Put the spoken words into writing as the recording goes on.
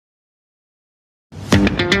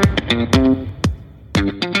It's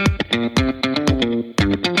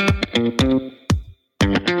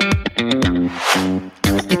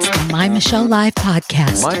the My Michelle Live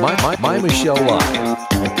podcast. My Michelle Live.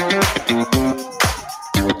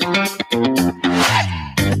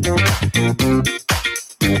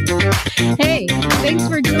 Hey, thanks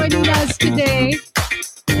for joining us today.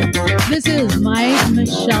 This is My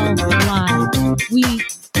Michelle Live. We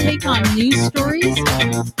take on news stories.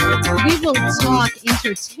 We will talk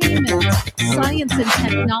entertainment, science and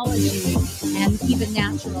technology, and even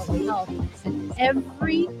natural health. And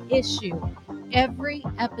every issue, every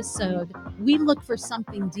episode, we look for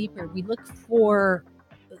something deeper. We look for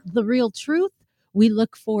the real truth. We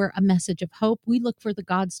look for a message of hope. We look for the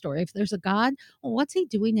God story. If there's a God, well, what's he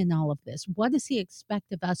doing in all of this? What does he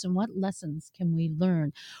expect of us? And what lessons can we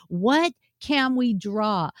learn? What can we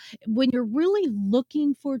draw? When you're really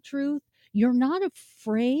looking for truth, you're not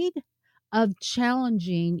afraid of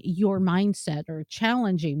challenging your mindset or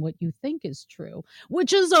challenging what you think is true,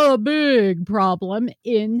 which is a big problem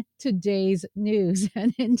in today's news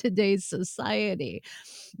and in today's society.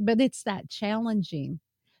 But it's that challenging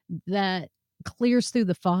that clears through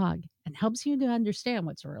the fog and helps you to understand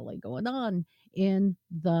what's really going on in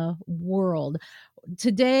the world.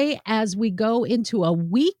 Today, as we go into a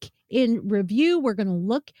week in review, we're going to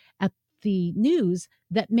look at the news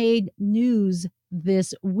that made news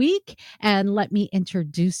this week. And let me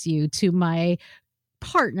introduce you to my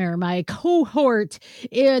partner, my cohort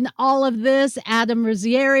in all of this, Adam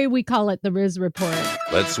Rizzieri. We call it the Riz Report.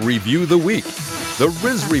 Let's review the week. The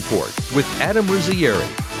Riz Report with Adam Rizzieri.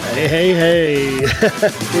 Hey.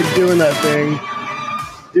 We're doing that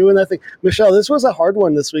thing. Michelle, this was a hard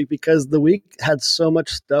one this week because the week had so much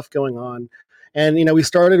stuff going on. And, we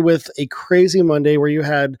started with a crazy Monday where you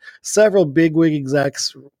had several bigwig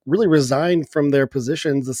execs really resign from their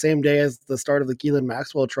positions the same day as the start of the Ghislaine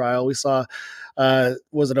Maxwell trial. We saw,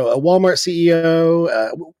 was it a Walmart CEO?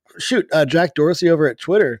 Jack Dorsey over at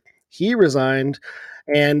Twitter. He resigned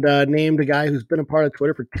and named a guy who's been a part of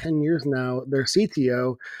Twitter for 10 years now, their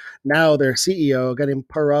CTO, now their CEO, a guy named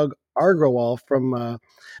Parag Agrawal from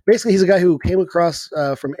basically he's a guy who came across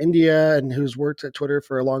from India and who's worked at Twitter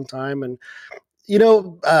for a long time. And,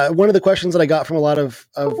 one of the questions that I got from a lot of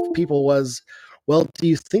people was, well, do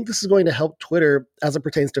you think this is going to help Twitter as it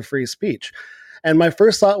pertains to free speech? And my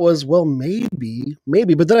first thought was, well, maybe.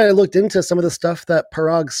 But then I looked into some of the stuff that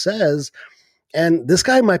Parag says, and this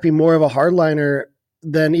guy might be more of a hardliner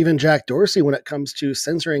than even Jack Dorsey when it comes to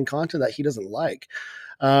censoring content that he doesn't like.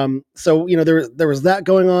 So, there was that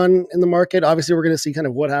going on in the market. Obviously, we're going to see kind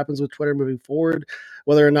of what happens with Twitter moving forward,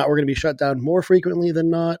 whether or not we're going to be shut down more frequently than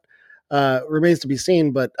not. Remains to be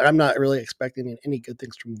seen, but I'm not really expecting any good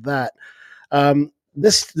things from that.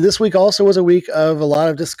 This week also was a week of a lot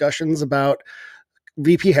of discussions about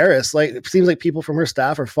VP Harris. Like, it seems like people from her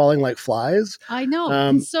staff are falling like flies. I know.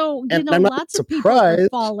 And I'm not lots of surprised.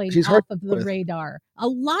 people are falling She's off of the radar. A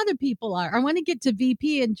lot of people are. I want to get to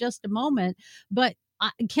VP in just a moment, but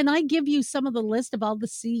can I give you some of the list of all the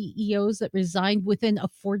CEOs that resigned within a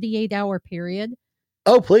 48-hour period?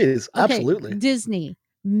 Oh, please. Okay. Absolutely. Disney,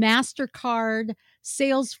 MasterCard,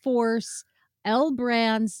 Salesforce, L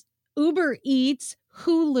Brands, Uber Eats,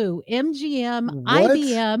 Hulu, MGM, What?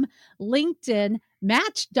 IBM, LinkedIn,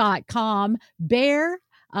 Match.com, Bayer,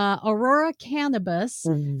 Aurora Cannabis,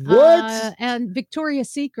 What? and Victoria's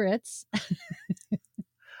Secrets.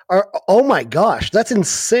 Oh my gosh, that's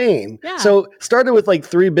insane. Yeah. So started with like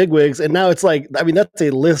 3 bigwigs, and now it's like, that's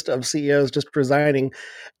a list of CEOs just resigning.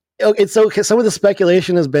 Okay, so some of the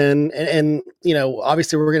speculation has been, and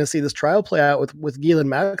obviously we're going to see this trial play out with Ghislaine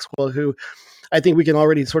Maxwell, who I think we can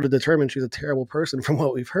already sort of determine she's a terrible person from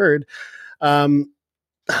what we've heard.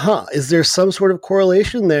 Is there some sort of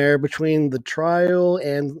correlation there between the trial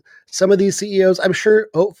and some of these CEOs? I'm sure,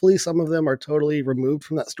 hopefully, some of them are totally removed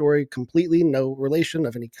from that story completely, no relation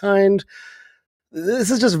of any kind.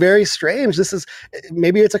 This is just very strange.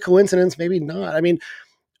 Maybe it's a coincidence, maybe not. I mean,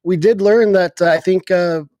 we did learn that I think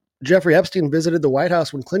Jeffrey Epstein visited the White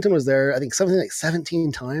House when Clinton was there, I think something like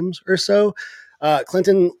 17 times or so.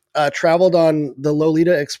 Clinton traveled on the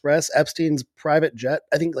Lolita Express, Epstein's private jet,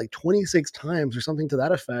 I think like 26 times or something to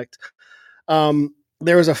that effect.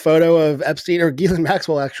 There was a photo of Epstein, or Ghislaine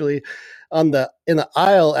Maxwell actually, in the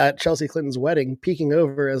aisle at Chelsea Clinton's wedding, peeking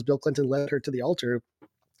over as Bill Clinton led her to the altar.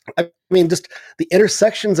 I mean, just the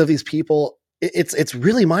intersections of these people, it's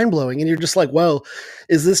really mind-blowing. And you're just like, well,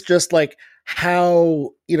 is this just like how,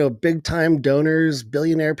 big time donors,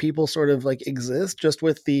 billionaire people sort of like exist, just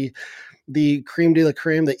with the cream de la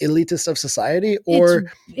cream, the elitist of society?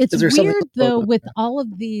 Or it's is there weird something though, with all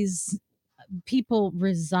of these people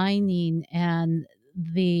resigning and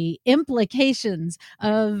the implications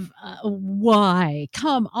of why.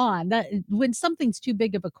 Come on, that when something's too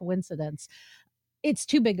big of a coincidence, it's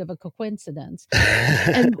too big of a coincidence.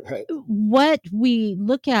 And Right. what we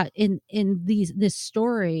look at in this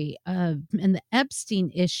story and the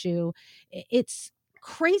Epstein issue, it's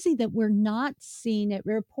crazy that we're not seeing it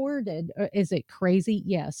reported. Is it crazy?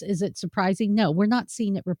 Yes. Is it surprising? No, we're not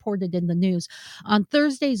seeing it reported in the news. On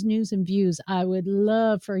Thursday's News and Views, I would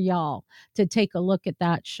love for y'all to take a look at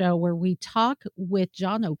that show where we talk with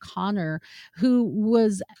John O'Connor, who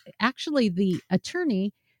was actually the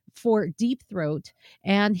attorney for Deep Throat,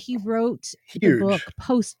 and he wrote the Huge. book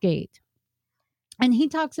Postgate. And he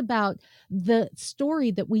talks about the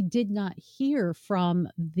story that we did not hear from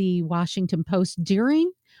the Washington Post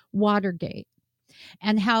during Watergate,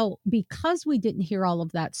 and how, because we didn't hear all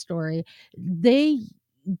of that story, they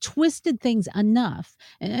twisted things enough,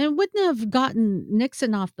 and it wouldn't have gotten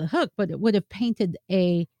Nixon off the hook, but it would have painted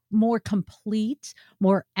a more complete,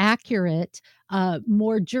 more accurate,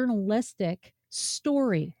 more journalistic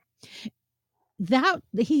story. That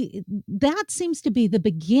seems to be the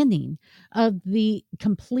beginning of the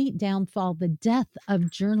complete downfall, the death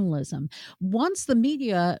of journalism. Once the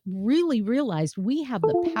media really realized we have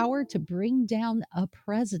the power to bring down a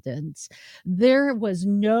president, there was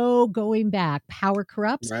no going back. Power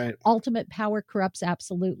corrupts. Right. Ultimate power corrupts,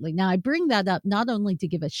 absolutely. Now, I bring that up not only to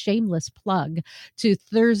give a shameless plug to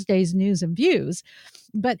Thursday's News and Views,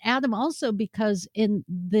 but Adam, also because in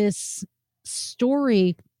this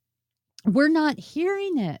story, we're not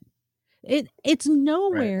hearing it. It's Right.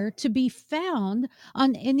 nowhere to be found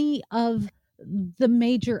on any of the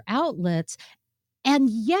major outlets.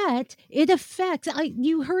 And yet it affects,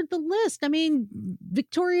 you heard the list. I mean,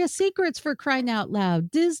 Victoria's Secrets, for crying out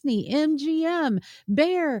loud, Disney, MGM,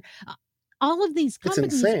 Bear, all of these It's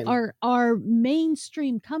companies insane. are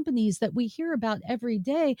mainstream companies that we hear about every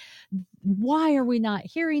day. Why are we not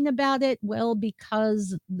hearing about it? Well,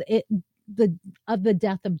 because the of the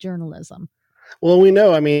death of journalism. Well, we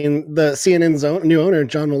know. I mean, the CNN's new owner,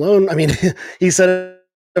 John Malone. I mean, he said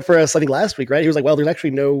it for us, I think, last week, right? He was like, "Well, there's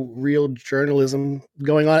actually no real journalism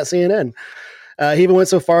going on at CNN." He even went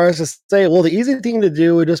so far as to say, "Well, the easy thing to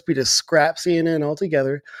do would just be to scrap CNN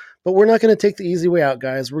altogether." But we're not going to take the easy way out,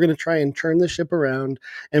 guys. We're going to try and turn the ship around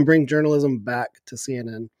and bring journalism back to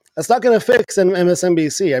CNN. That's not going to fix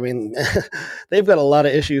MSNBC. I mean, they've got a lot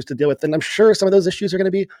of issues to deal with. And I'm sure some of those issues are going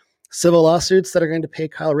to be civil lawsuits that are going to pay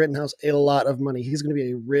Kyle Rittenhouse a lot of money. He's going to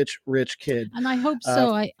be a rich, rich kid. And I hope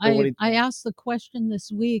so. For what I asked the question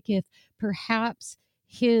this week if perhaps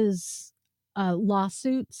his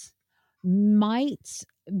lawsuits might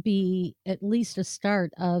be at least a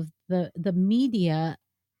start of the media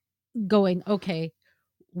going, okay,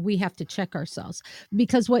 we have to check ourselves.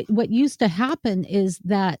 Because what used to happen is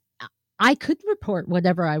that I could report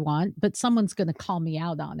whatever I want, but someone's going to call me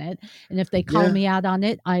out on it. And if they call Yeah. me out on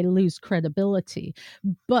it, I lose credibility.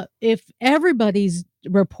 But if everybody's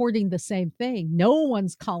reporting the same thing, no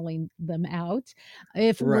one's calling them out.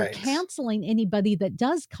 If we're Right. canceling anybody that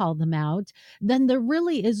does call them out, then there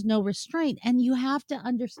really is no restraint. And you have to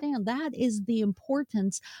understand that is the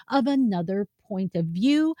importance of another point of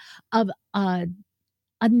view, of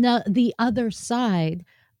the other side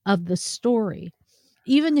of the story,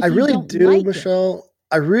 even I if you really don't do, like it. Michelle.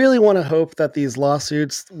 I really want to hope that these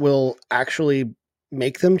lawsuits will actually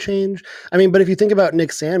make them change. I mean, but if you think about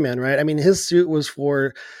Nick Sandman, right? I mean, his suit was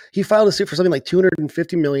he filed a suit for something like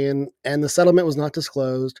 250 million, and the settlement was not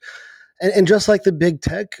disclosed. And just like the big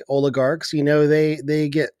tech oligarchs, they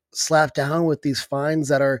get slapped down with these fines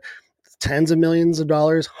that are tens of millions of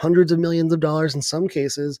dollars, hundreds of millions of dollars in some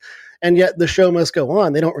cases, and yet the show must go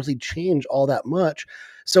on. They don't really change all that much.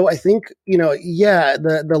 So I think,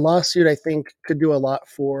 the lawsuit, I think, could do a lot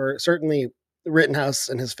for certainly Rittenhouse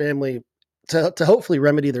and his family to hopefully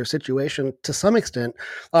remedy their situation to some extent.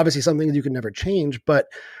 Obviously, some things you can never change, but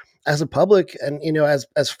as a public and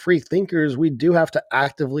as free thinkers, we do have to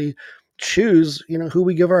actively choose who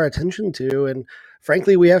we give our attention to. And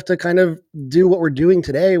frankly, we have to kind of do what we're doing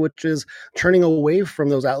today, which is turning away from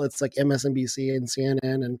those outlets like MSNBC and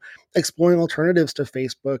CNN and exploring alternatives to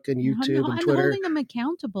Facebook and YouTube and And Twitter. holding them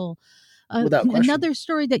accountable. Without question. Another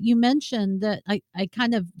story that you mentioned that I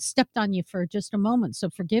kind of stepped on you for just a moment, so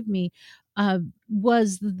forgive me,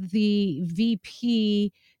 was the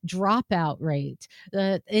VP dropout rate.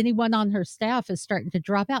 Anyone on her staff is starting to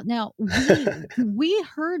drop out. Now, we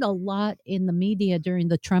heard a lot in the media during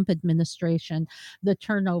the Trump administration, the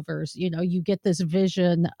turnovers. You get this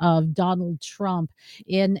vision of Donald Trump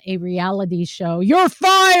in a reality show. You're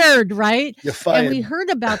fired, right? You're And we fired. heard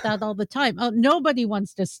about that all the time. Nobody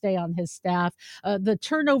wants to stay on his staff. The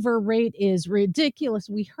turnover rate is ridiculous.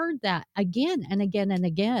 We heard that again and again and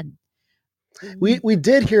again. We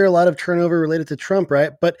did hear a lot of turnover related to Trump,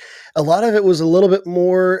 right? But a lot of it was a little bit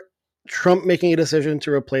more Trump making a decision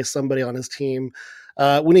to replace somebody on his team.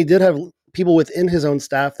 When he did have people within his own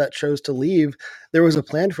staff that chose to leave, there was a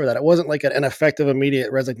plan for that. It wasn't like an effective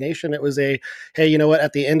immediate resignation. It was hey, you know what?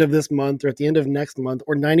 At the end of this month or at the end of next month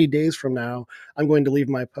or 90 days from now, I'm going to leave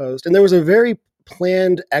my post. And there was a very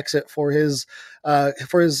planned exit for his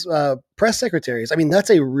press secretaries. I mean, that's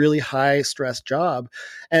a really high stress job.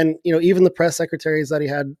 And, even the press secretaries that he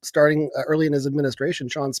had starting early in his administration,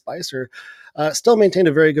 Sean Spicer, still maintained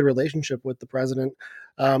a very good relationship with the president.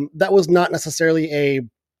 That was not necessarily a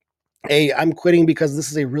I'm quitting because this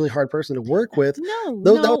is a really hard person to work with.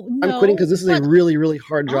 No, I'm quitting because this is a really, really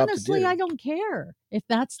hard job to do. Honestly, I don't care. If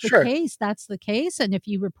that's the Sure. case, that's the case. And if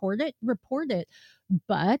you report it, report it.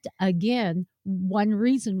 But again, one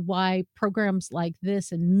reason why programs like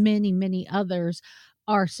this and many, many others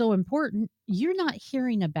are so important, you're not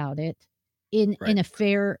hearing about it in a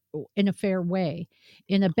fair way,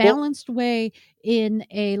 in a balanced way, in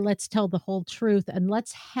a let's tell the whole truth and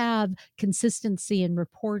let's have consistency in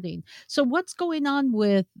reporting. So what's going on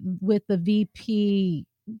with the VP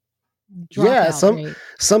dropout rate?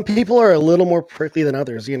 Some people are a little more prickly than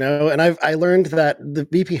others, and I learned that the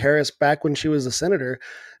VP Harris, back when she was a senator,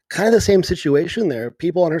 kind of the same situation there.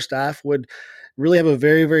 People on her staff would really have a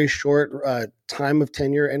very, very short time of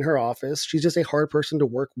tenure in her office. She's just a hard person to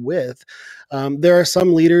work with. There are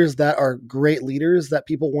some leaders that are great leaders that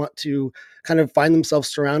people want to kind of find themselves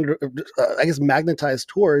surrounded, magnetized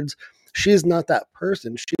towards. She's not that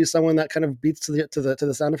person. She's someone that kind of beats to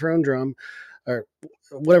the sound of her own drum, or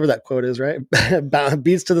whatever that quote is, right?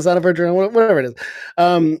 Beats to the sound of her drum, whatever it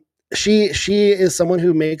is. She is someone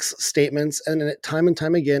who makes statements and time and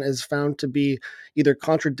time again is found to be either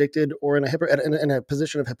contradicted or in a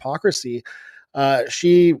position of hypocrisy.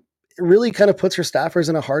 She really kind of puts her staffers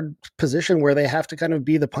in a hard position where they have to kind of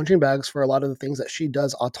be the punching bags for a lot of the things that she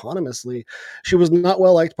does autonomously. She was not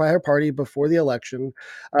well liked by her party before the election.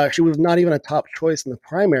 She was not even a top choice in the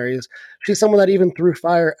primaries. She's someone that even threw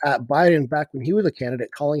fire at Biden back when he was a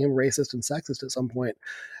candidate, calling him racist and sexist at some point.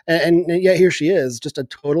 And yet here she is, just a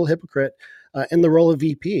total hypocrite in the role of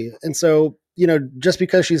VP. And so, just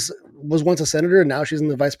because was once a senator and now she's in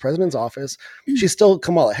the vice president's office, she's still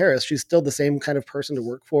Kamala Harris. She's still the same kind of person to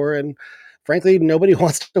work for. And frankly, nobody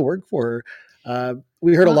wants to work for her.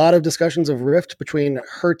 We heard a lot of discussions of rift between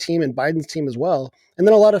her team and Biden's team as well. And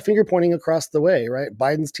then a lot of finger pointing across the way, right?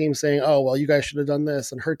 Biden's team saying, oh, well, you guys should have done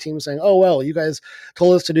this. And her team saying, oh, well, you guys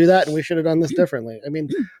told us to do that and we should have done this differently. I mean,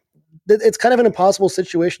 it's kind of an impossible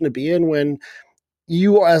situation to be in when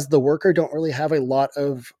you as the worker don't really have a lot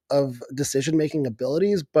of decision-making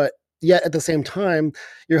abilities, but yet at the same time,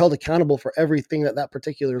 you're held accountable for everything that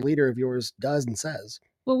particular leader of yours does and says.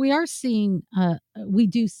 Well, we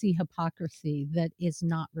do see hypocrisy that is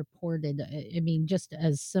not reported. I mean, just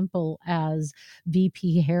as simple as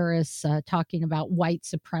VP Harris talking about white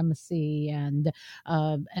supremacy and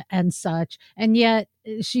such, and yet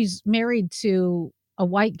she's married to a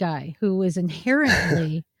white guy who is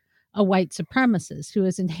inherently a white supremacist, who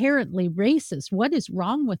is inherently racist. What is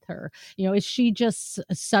wrong with her? Is she just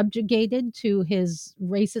subjugated to his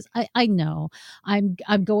racist? I know I'm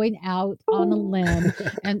going out on a limb,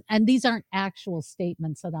 and these aren't actual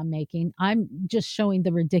statements that I'm making. I'm just showing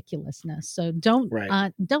the ridiculousness. So don't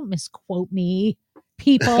misquote me,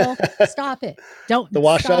 people. Stop it. Don't. The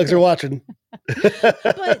watchdogs are watching.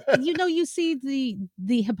 But you see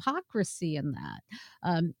the hypocrisy in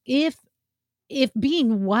that. If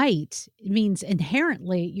being white means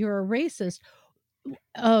inherently you're a racist,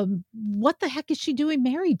 what the heck is she doing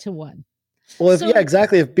married to one? Well,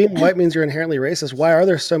 exactly. If being white means you're inherently racist, why are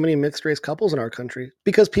there so many mixed race couples in our country?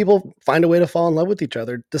 Because people find a way to fall in love with each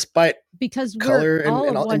other despite color we're all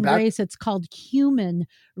and of one race. It's called human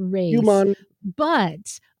race.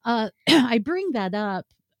 But I bring that up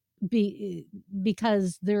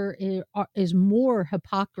because there is more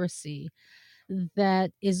hypocrisy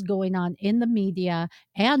that is going on in the media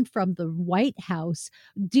and from the White House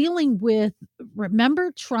dealing with,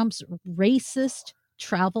 remember Trump's racist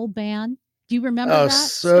travel ban? Do you remember that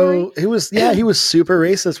story? He was super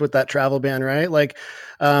racist with that travel ban, right? Like,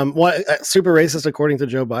 Super racist, according to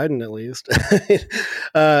Joe Biden, at least.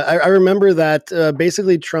 I remember that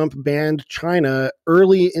basically Trump banned China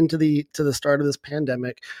early into the start of this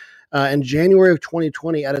pandemic in January of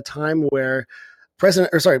 2020, at a time where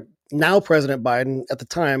now President Biden, at the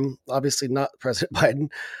time, obviously not President Biden,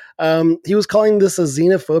 he was calling this a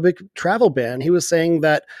xenophobic travel ban. He was saying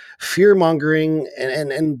that fear mongering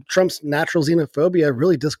and Trump's natural xenophobia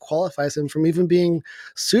really disqualifies him from even being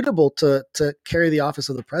suitable to carry the office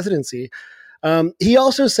of the presidency. He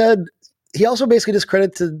also basically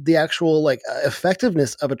discredited the actual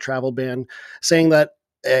effectiveness of a travel ban, saying that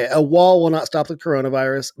a wall will not stop the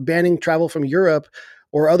coronavirus. Banning travel from Europe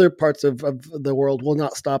or other parts of the world will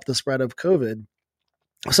not stop the spread of COVID.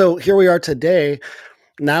 So here we are today,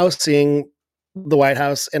 now seeing the White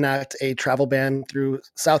House enact a travel ban through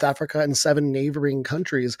South Africa and 7 neighboring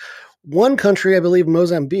countries. One country, I believe,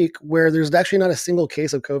 Mozambique, where there's actually not a single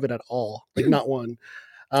case of COVID at all, not one.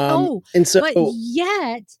 And so, but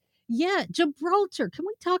yet, Gibraltar. Can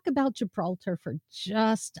we talk about Gibraltar for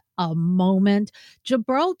just a moment?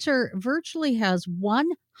 Gibraltar virtually has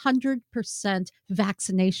 100%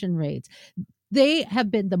 vaccination rates. They have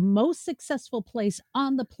been the most successful place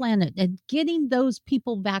on the planet at getting those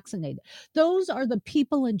people vaccinated. Those are the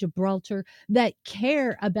people in Gibraltar that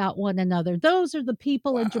care about one another. Those are the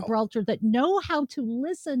people in Gibraltar that know how to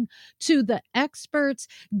listen to the experts,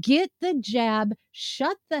 get the jab,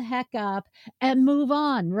 shut the heck up, and move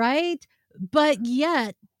on, right? But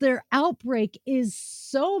yet their outbreak is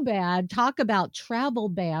so bad. Talk about travel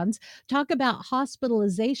bans, talk about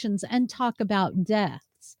hospitalizations, and talk about deaths.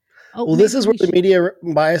 Well, this is where the media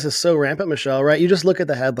bias is so rampant, Michelle, right? You just look at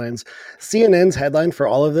the headlines. CNN's headline for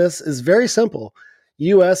all of this is very simple.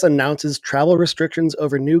 U.S. announces travel restrictions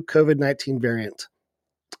over new COVID-19 variant.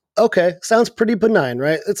 Okay, sounds pretty benign,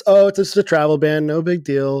 right? It's just a travel ban, no big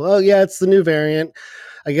deal. Oh, yeah, it's the new variant.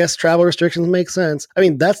 I guess travel restrictions make sense. I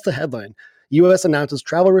mean, that's the headline. U.S. announces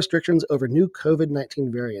travel restrictions over new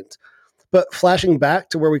COVID-19 variant. But flashing back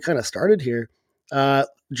to where we kind of started here,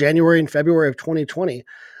 January and February of 2020,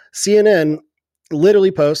 CNN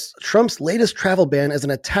literally posts Trump's latest travel ban as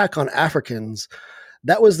an attack on Africans.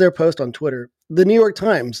 That was their post on Twitter. The New York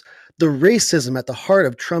Times, the racism at the heart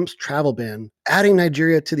of Trump's travel ban, adding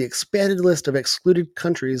Nigeria to the expanded list of excluded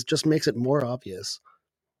countries just makes it more obvious.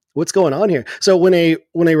 What's going on here? So when a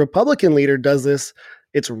Republican leader does this,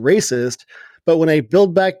 it's racist. But when a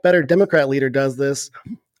Build Back Better Democrat leader does this,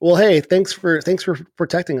 well, hey, thanks for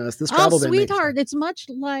protecting us. This travel ban, sweetheart, it's much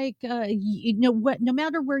like no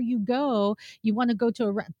matter where you go, you want to go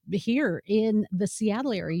to here in the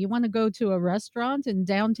Seattle area, you want to go to a restaurant in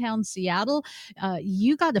downtown Seattle,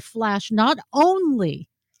 you got to flash not only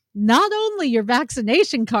your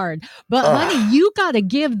vaccination card, but honey, you got to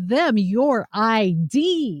give them your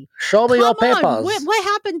ID. Show me your papers. What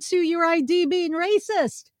happened to your ID being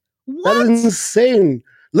racist? What? That is insane.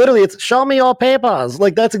 Literally, it's show me your papers.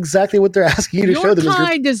 That's exactly what they're asking you to show them. Your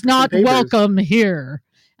kind is not welcome here.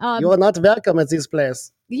 You are not welcome at this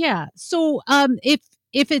place. Yeah. So if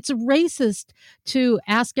it's racist to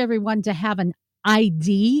ask everyone to have an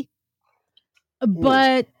ID,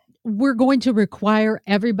 but we're going to require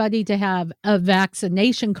everybody to have a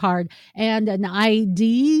vaccination card and an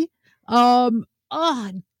ID,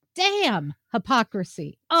 damn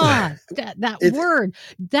hypocrisy. That word.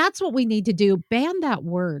 That's what we need to do. Ban that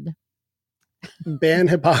word. Ban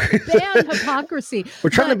hypocrisy. Ban hypocrisy. We're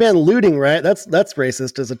trying to ban looting, right? That's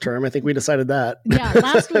racist as a term. I think we decided that. Yeah,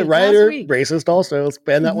 last week. Racist also. Let's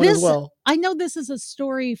ban that one as well. I know this is a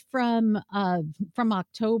story from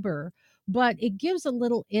October, but it gives a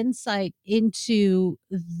little insight into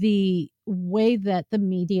the way that the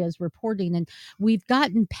media is reporting. And we've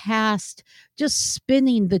gotten past just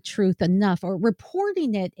spinning the truth enough or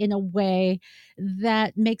reporting it in a way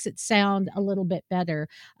that makes it sound a little bit better.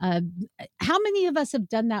 How many of us have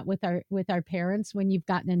done that with our parents when you've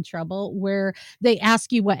gotten in trouble, where they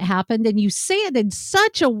ask you what happened and you say it in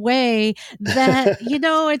such a way that,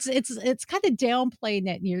 it's kind of downplaying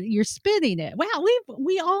it and you're spinning it. Wow,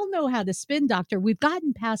 we all know how to spin, doctor. We've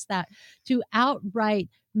gotten past that to outright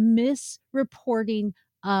misreporting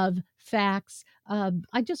of facts.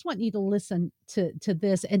 I just want you to listen to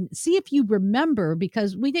this and see if you remember,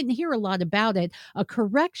 because we didn't hear a lot about it, a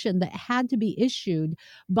correction that had to be issued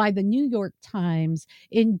by the New York Times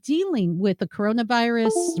in dealing with the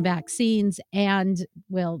coronavirus, vaccines, and,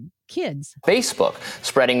 kids. Facebook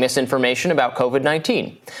spreading misinformation about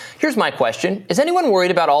COVID-19. Here's my question. Is anyone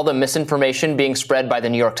worried about all the misinformation being spread by the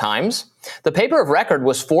New York Times? The paper of record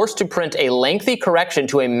was forced to print a lengthy correction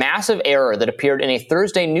to a massive error that appeared in a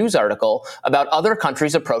Thursday news article about other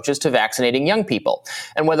countries' approaches to vaccinating young young people,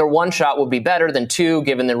 and whether one shot would be better than two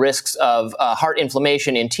given the risks of heart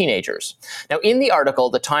inflammation in teenagers. Now, in the article,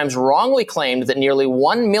 the Times wrongly claimed that nearly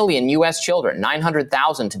 1 million U.S. children,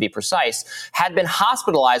 900,000 to be precise, had been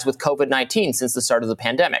hospitalized with COVID-19 since the start of the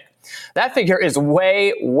pandemic. That figure is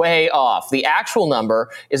way, way off. The actual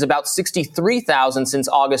number is about 63,000 since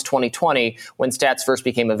August 2020, when stats first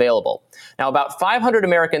became available. Now, about 500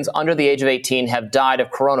 Americans under the age of 18 have died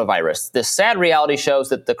of coronavirus. This sad reality shows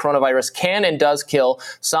that the coronavirus can and does kill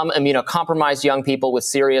some immunocompromised young people with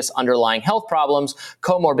serious underlying health problems,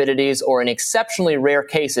 comorbidities, or in exceptionally rare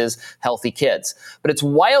cases, healthy kids. But it's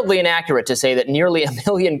wildly inaccurate to say that nearly 1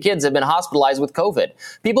 million kids have been hospitalized with COVID.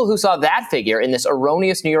 People who saw that figure in this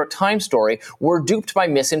erroneous New York Times story were duped by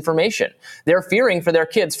misinformation. They're fearing for their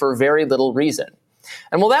kids for very little reason.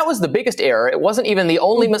 And while that was the biggest error, it wasn't even the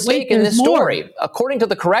only mistake in this story. According to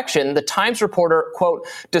the correction, the Times reporter, quote,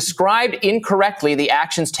 described incorrectly the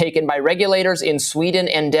actions taken by regulators in Sweden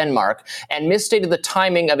and Denmark and misstated the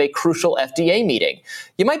timing of a crucial FDA meeting.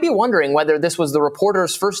 You might be wondering whether this was the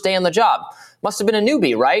reporter's first day on the job. Must have been a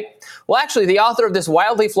newbie, right? Well, actually, the author of this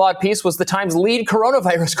wildly flawed piece was the Times' lead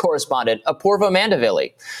coronavirus correspondent, Apurva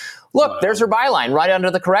Mandavili. Look, there's her byline right under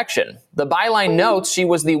the correction. The byline notes she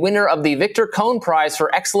was the winner of the Victor Cohn Prize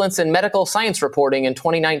for Excellence in Medical Science Reporting in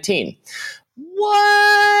 2019.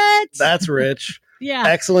 What? That's rich. Yeah.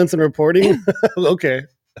 Excellence in reporting. Okay.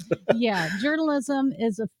 Yeah. Journalism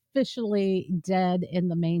is officially dead in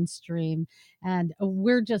the mainstream, and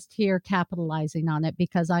we're just here capitalizing on it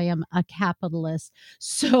because I am a capitalist.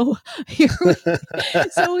 So here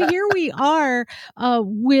we are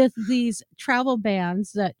with these travel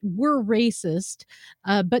bans that were racist,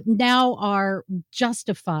 but now are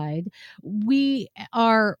justified. We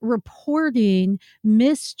are reporting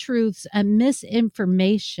mistruths and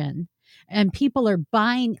misinformation, and people are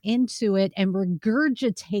buying into it and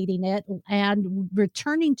regurgitating it and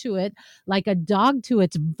returning to it like a dog to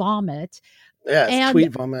its vomit. Yeah, it's And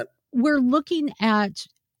tweet vomit. we're looking at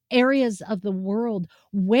areas of the world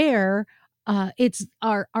where it's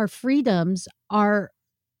our freedoms are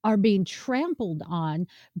being trampled on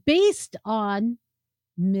based on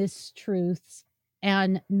mistruths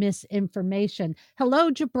and misinformation.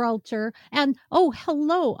 Hello, Gibraltar, and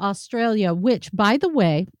hello, Australia, which, by the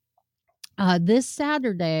way, this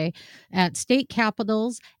Saturday at state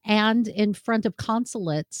capitals and in front of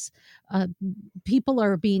consulates, people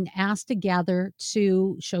are being asked to gather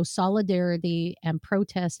to show solidarity and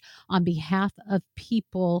protest on behalf of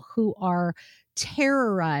people who are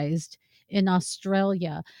terrorized in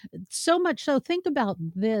Australia. So much so, think about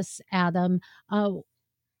this, Adam.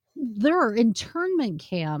 There are internment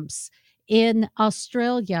camps in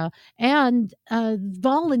Australia and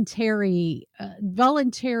voluntary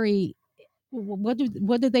what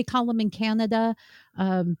do they call them in Canada?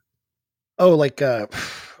 Like a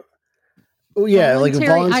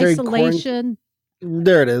voluntary isolation.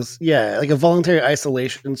 There it is. Yeah, like a voluntary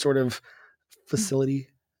isolation sort of facility.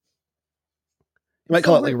 You might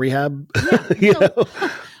call it like rehab. Yeah,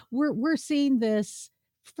 we're seeing this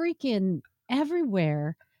freaking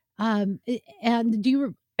everywhere. And do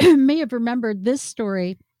you may have remembered this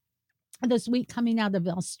story this week coming out of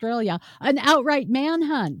Australia, an outright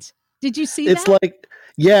manhunt. Did you see that? It's like,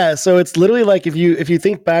 yeah, so it's literally like if you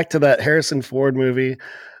think back to that Harrison Ford movie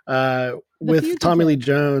with Tommy Lee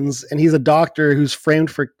Jones, and he's a doctor who's framed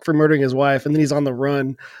for murdering his wife, and then he's on the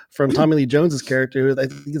run from Tommy Lee Jones's character, who I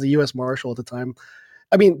think he's a U.S. Marshal at the time.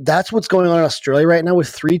 I mean, that's what's going on in Australia right now with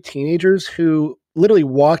 3 teenagers who literally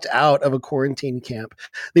walked out of a quarantine camp.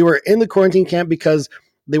 They were in the quarantine camp because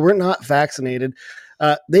they were not vaccinated.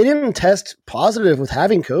 They didn't test positive with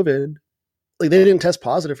having COVID. Like, they didn't test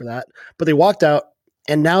positive for that, but they walked out,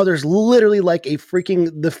 and now there's literally like a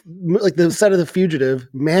freaking the set of The Fugitive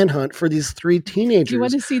manhunt for these 3 teenagers. Do you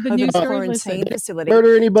want to see the news quarantine facility?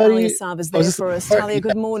 Murder anybody? Talia Sava's there for us. Talia,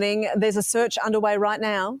 good morning. There's a search underway right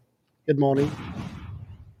now. Good morning.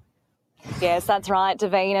 Yes, that's right,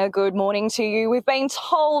 Davina. Good morning to you. We've been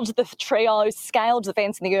told the trio scaled the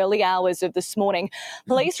fence in the early hours of this morning.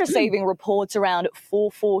 Police receiving reports around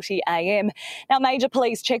 4:40 a.m. Now, major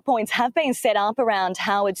police checkpoints have been set up around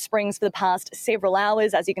Howard Springs for the past several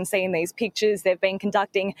hours. As you can see in these pictures, they've been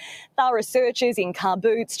conducting thorough searches in car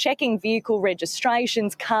boots, checking vehicle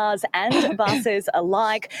registrations, cars and buses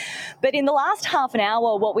alike. But in the last half an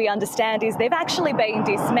hour, what we understand is they've actually been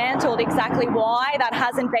dismantled. Exactly why, that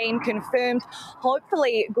hasn't been confirmed confirmed.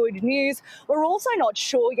 Hopefully good news. We're also not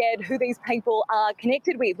sure yet who these people are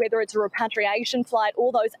connected with, whether it's a repatriation flight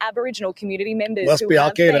or those Aboriginal community members Must who be have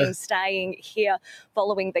Al-Qaeda. been staying here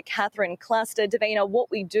following the Catherine cluster. Davina,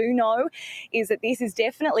 what we do know is that this is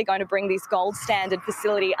definitely going to bring this gold standard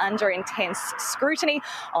facility under intense scrutiny.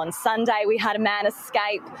 On Sunday, we had a man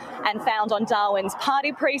escape and found on Darwin's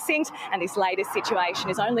party precinct, and this latest situation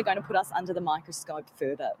is only going to put us under the microscope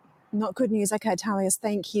further. Not good news. Okay, Talius,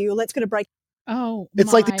 thank you. Let's go to break. Oh,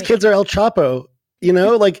 It's like these kids are El Chapo,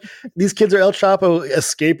 like these kids are El Chapo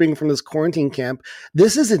escaping from this quarantine camp.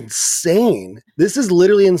 This is insane. This is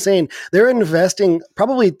literally insane. They're investing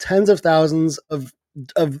probably tens of thousands of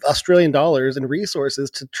Australian dollars in resources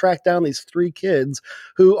to track down these 3 kids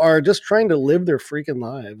who are just trying to live their freaking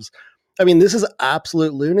lives. I mean, this is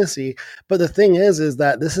absolute lunacy. But the thing is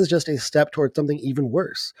that this is just a step towards something even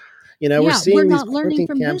worse. We're seeing these not learning quarantine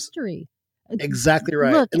from camps. history. Exactly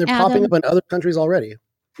right. Look, and they're Adam, popping up in other countries already.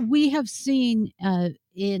 We have seen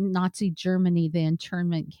in Nazi Germany the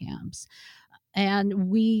internment camps, and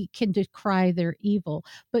we can decry their evil.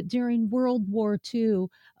 But during World War II,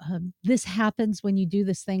 this happens when you do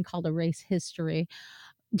this thing called erase history.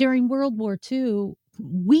 During World War II,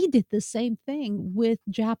 we did the same thing with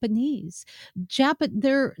Japanese.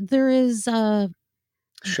 There is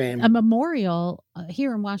Shame. a memorial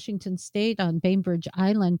here in Washington State on Bainbridge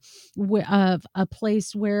Island of a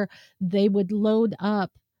place where they would load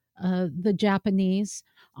up the Japanese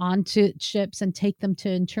onto ships and take them to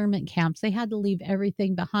internment camps. They had to leave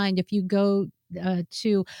everything behind. If you go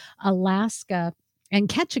to Alaska and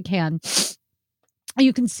Ketchikan,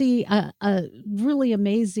 you can see a really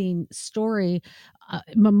amazing story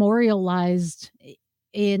memorialized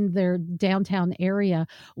in their downtown area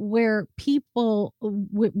where people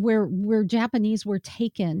where Japanese were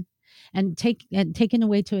taken and taken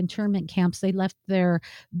away to internment camps. They left their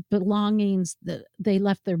belongings, they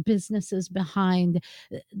left their businesses behind,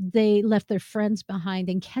 they left their friends behind.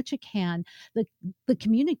 In Ketchikan, the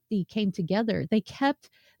community came together. They kept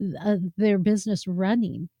their business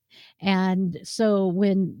running. And so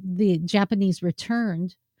when the Japanese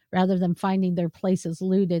returned, rather than finding their places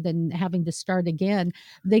looted and having to start again,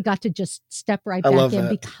 they got to just step right back in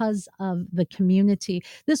because of the community.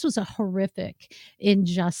 This was a horrific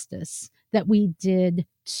injustice that we did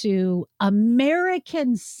to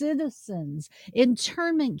American citizens,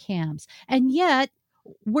 internment camps. And yet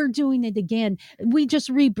we're doing it again. We just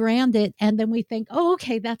rebrand it and then we think, oh,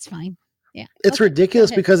 okay, that's fine. Yeah. It's ridiculous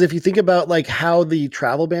because if you think about like how the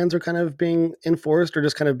travel bans are kind of being enforced or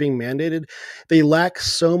just kind of being mandated, they lack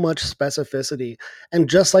so much specificity. And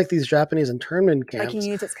just like these Japanese internment camps, breaking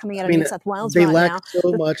news that's coming out of New South Wales they right lack now.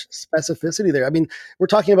 so much specificity there. I mean, we're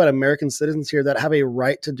talking about American citizens here that have a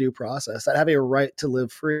right to due process, that have a right to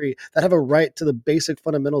live free, that have a right to the basic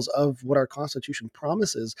fundamentals of what our Constitution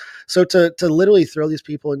promises. So to literally throw these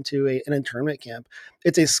people into an internment camp,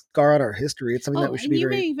 it's a scar on our history. It's something that we should be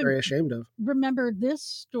very, very ashamed of. Remember this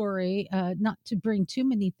story, not to bring too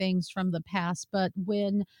many things from the past, but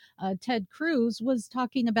when Ted Cruz was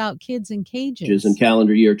talking about kids in cages. In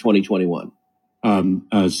calendar year 2021.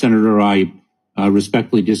 Senator, I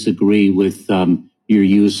respectfully disagree with your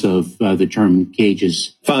use of the term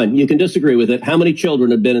cages. Fine, you can disagree with it. How many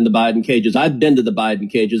children have been in the Biden cages? I've been to the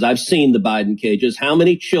Biden cages. I've seen the Biden cages. How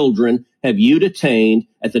many children have you detained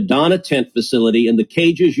at the Donna Tent facility in the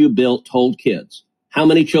cages you built to hold kids? How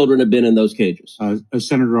many children have been in those cages?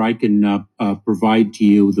 Senator, I can provide to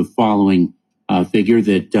you the following figure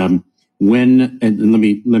that and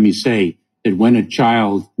let me say that when a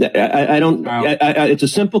child, it's a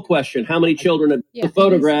simple question. How many children have the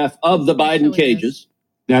photograph of the Biden cages?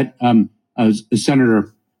 That,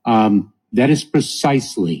 Senator, that is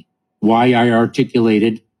precisely why I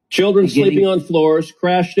articulated. Children sleeping on floors,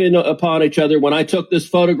 crashed in upon each other. When I took this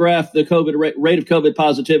photograph, the rate of COVID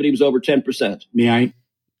positivity was over 10%. May I?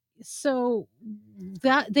 So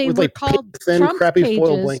that they with were like called thin, Trump crappy cages,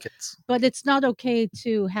 foil blankets. but it's not okay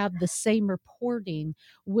to have the same reporting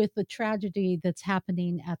with the tragedy that's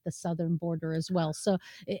happening at the southern border as well. So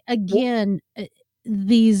again,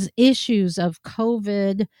 these issues of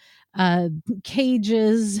COVID,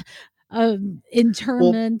 cages,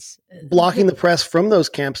 internment, blocking the press from those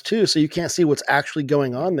camps too, so you can't see what's actually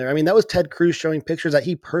going on there. I mean, that was Ted Cruz showing pictures that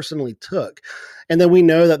he personally took, and then we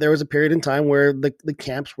know that there was a period in time where the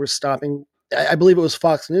camps were stopping. I believe it was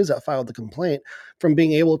Fox News that filed the complaint from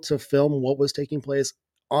being able to film what was taking place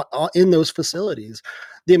in those facilities.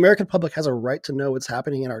 The American public has a right to know what's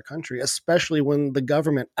happening in our country, especially when the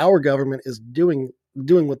government, our government, is doing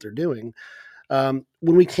what they're doing. When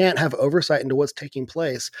we can't have oversight into what's taking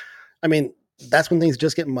place, I mean, that's when things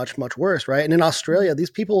just get much, much worse, right? And in Australia, these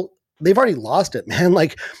people they've already lost it, man.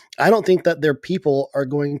 Like, I don't think that their people are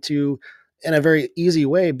going to, in a very easy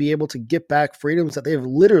way, be able to get back freedoms that they've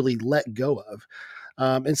literally let go of.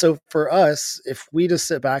 And so for us, if we just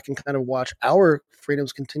sit back and kind of watch our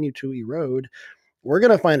freedoms continue to erode, we're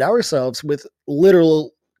going to find ourselves with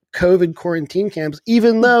literal COVID quarantine camps,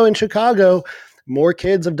 even though in Chicago, more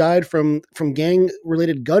kids have died from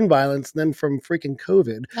gang-related gun violence than from freaking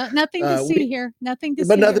COVID. Nothing to see here. Nothing to see.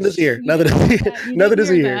 But nothing to see here. Nothing to see. Nothing to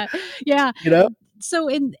see here. Yeah. You know. So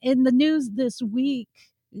in the news this week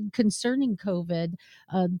concerning COVID,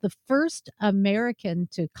 the first American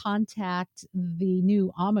to contact the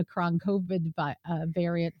new Omicron COVID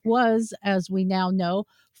variant was, as we now know,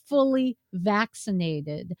 fully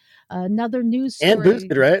vaccinated. Another news story. And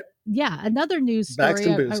boosted, right? Yeah, another news story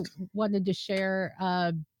I boost. wanted to share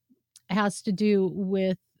has to do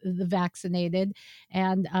with the vaccinated.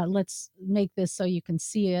 And let's make this so you can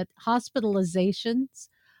see it. Hospitalizations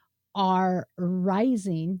are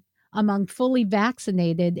rising among fully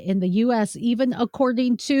vaccinated in the U.S., even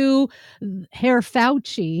according to Herr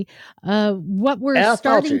Fauci. What we're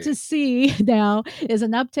starting to see now is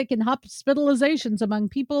an uptick in hospitalizations among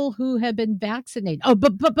people who have been vaccinated. Oh,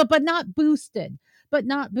 but not boosted. But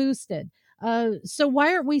not boosted. So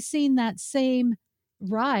why aren't we seeing that same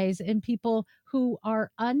rise in people who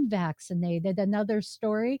are unvaccinated? Another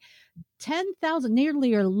story. 10,000,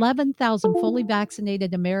 nearly 11,000 fully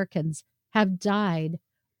vaccinated Americans have died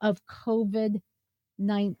of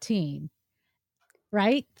COVID-19,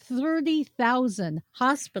 right? 30,000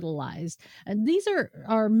 hospitalized. And these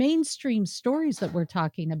are mainstream stories that we're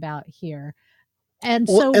talking about here. And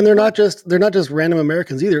and they're not just random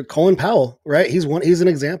Americans either. Colin Powell, right? He's an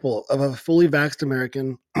example of a fully vaxxed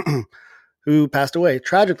American who passed away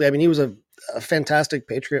tragically. I mean, he was a fantastic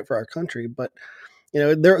patriot for our country, but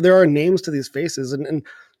there are names to these faces, and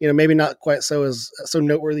maybe not quite so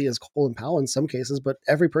noteworthy as Colin Powell in some cases, but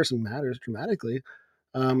every person matters dramatically.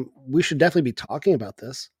 We should definitely be talking about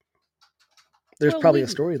this. There's probably a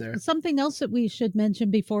story there. Something else that we should mention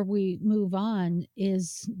before we move on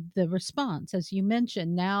is the response. As you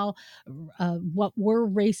mentioned, now what were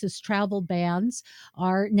racist travel bans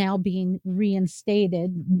are now being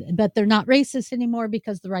reinstated, but they're not racist anymore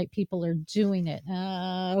because the right people are doing it.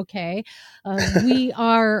 Okay. We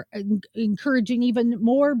are encouraging even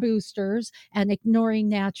more boosters and ignoring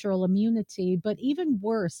natural immunity, but even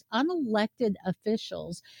worse, unelected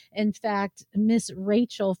officials. In fact, Miss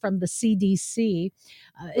Rachel from the CDC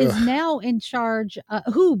is now in charge,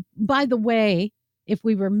 who, by the way, if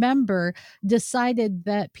we remember, decided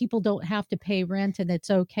that people don't have to pay rent and it's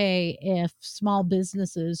okay if small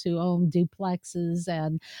businesses who own duplexes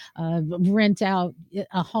and rent out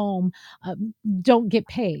a home don't get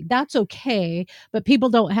paid. That's okay, but people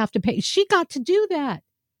don't have to pay. She got to do that.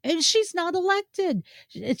 And she's not elected.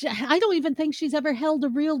 I don't even think she's ever held a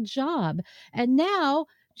real job. And now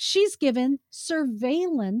she's given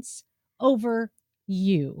surveillance over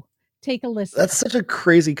you. Take a listen. That's such a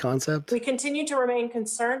crazy concept. We continue to remain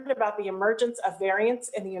concerned about the emergence of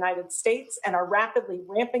variants in the United States and are rapidly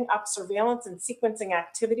ramping up surveillance and sequencing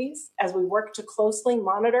activities as we work to closely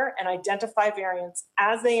monitor and identify variants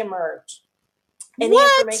as they emerge. Any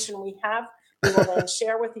information we have, we will then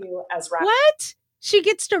share with you as rapidly. What? She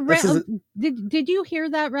gets to did you hear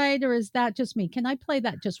that right, or is that just me? Can I play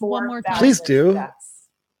that just one more time? Please do. Yes.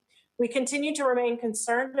 We continue to remain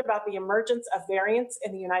concerned about the emergence of variants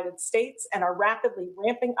in the United States and are rapidly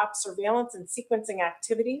ramping up surveillance and sequencing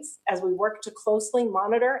activities as we work to closely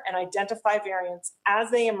monitor and identify variants as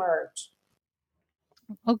they emerge.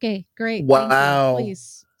 Okay, great. Wow.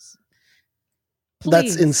 Please.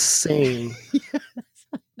 That's insane. Yes.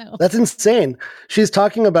 No. That's insane. She's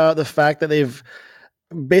talking about the fact that they've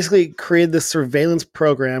basically created this surveillance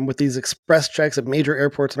program with these express checks at major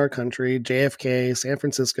airports in our country, JFK, San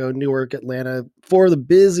Francisco, Newark, Atlanta, 4 of the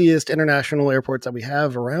busiest international airports that we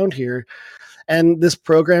have around here. And this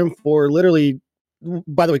program for literally,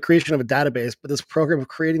 by the way, creation of a database, but this program of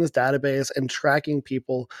creating this database and tracking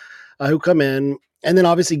people who come in, and then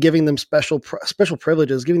obviously giving them special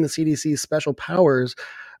privileges, giving the CDC special powers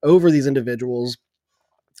over these individuals,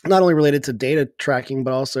 not only related to data tracking,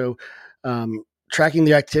 but also tracking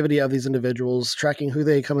the activity of these individuals, tracking who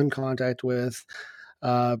they come in contact with.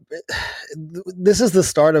 This is the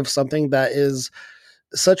start of something that is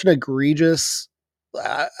such an egregious,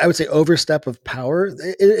 I would say, overstep of power.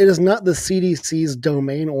 It is not the CDC's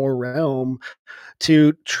domain or realm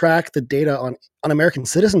to track the data on American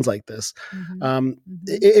citizens like this.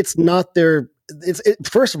 It's not their.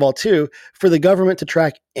 First of all, too, for the government to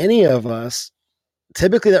track any of us,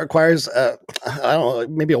 typically that requires I don't know,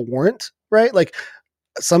 maybe a warrant, right? Like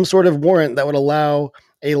some sort of warrant that would allow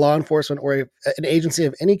a law enforcement or an agency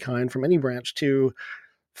of any kind from any branch to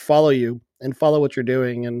follow you and follow what you're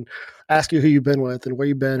doing and ask you who you've been with and where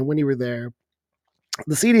you've been and when you were there.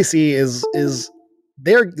 The CDC is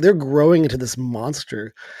they're growing into this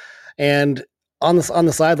monster, and on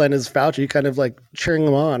the sideline is Fauci kind of like cheering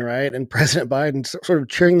them on, right? And President Biden sort of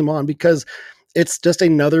cheering them on because it's just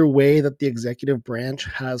another way that the executive branch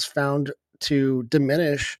has found to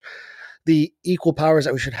diminish the equal powers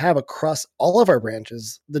that we should have across all of our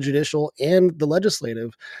branches, the judicial and the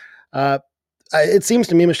legislative. It seems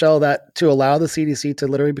to me, Michelle, that to allow the CDC to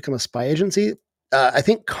literally become a spy agency, I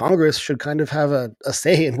think Congress should kind of have a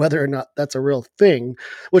say in whether or not that's a real thing,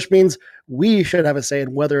 which means we should have a say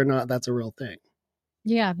in whether or not that's a real thing.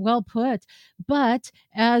 Yeah, well put. But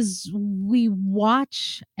as we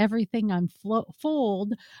watch everything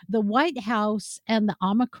unfold, the White House and the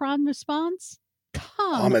Omicron response,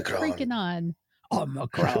 come freaking on.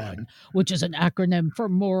 Omicron, which is an acronym for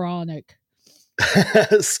moronic.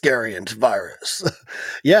 Scariant virus.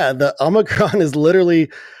 Yeah, the Omicron is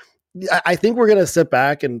literally, I think we're going to sit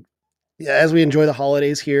back and as we enjoy the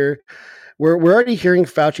holidays here, we're already hearing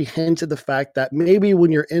Fauci hint at the fact that maybe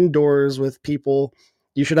when you're indoors with people,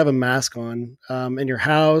 you should have a mask on in your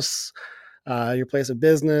house, your place of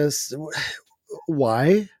business.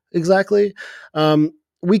 Why exactly?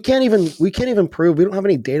 We can't even prove. We don't have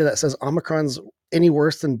any data that says Omicron's any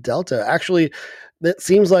worse than Delta. Actually, it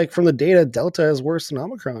seems like from the data, Delta is worse than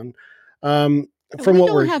Omicron. From we what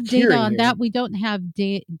don't we're have data on here. that. We don't have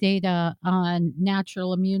data on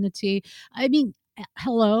natural immunity. I mean,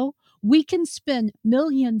 hello, we can spend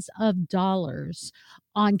millions of dollars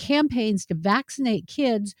on campaigns to vaccinate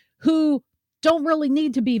kids who don't really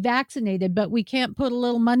need to be vaccinated, but we can't put a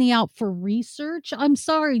little money out for research. I'm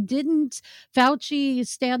sorry, didn't Fauci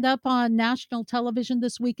stand up on national television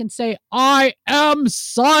this week and say, I am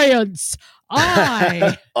science?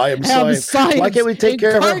 I am science. Why can't we take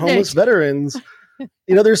care of our homeless veterans?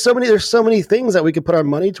 There's so many things that we could put our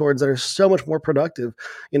money towards that are so much more productive.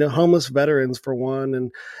 Homeless veterans for one,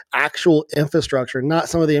 and actual infrastructure, not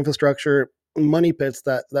some of the infrastructure money pits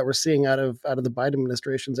that we're seeing out of the Biden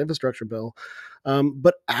administration's infrastructure bill,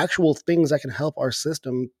 but actual things that can help our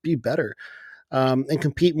system be better and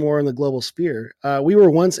compete more in the global sphere. We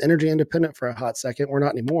were once energy independent for a hot second. We're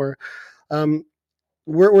not anymore.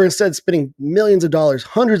 We're instead spending millions of dollars,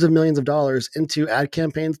 hundreds of millions of dollars into ad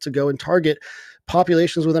campaigns to go and target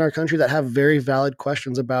populations within our country that have very valid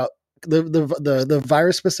questions about the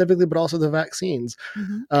virus specifically, but also the vaccines.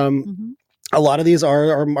 A lot of these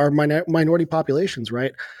are minority populations,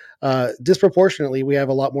 right? Disproportionately, we have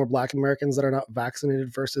a lot more Black Americans that are not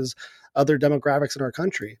vaccinated versus other demographics in our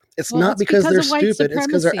country. It's not because they're stupid. It's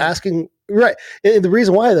because they're asking, right. And the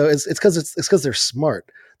reason why, though, is it's because they're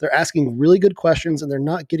smart. They're asking really good questions and they're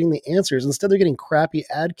not getting the answers. Instead, they're getting crappy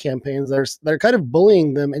ad campaigns that are kind of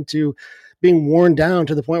bullying them into being worn down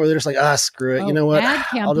to the point where they're just like, screw it. You know what?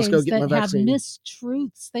 I'll just go get my vaccine. Have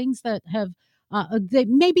mistruths, things that have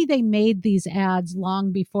maybe they made these ads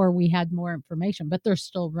long before we had more information, but they're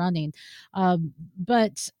still running.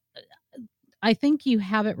 But I think you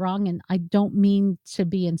have it wrong, and I don't mean to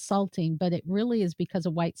be insulting, but it really is because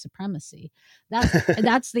of white supremacy.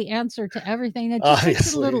 That's the answer to everything. It just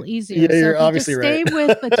makes it a little easier. Yeah, you're so obviously just stay right.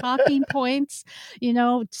 with the talking points.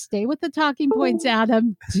 Stay with the talking points,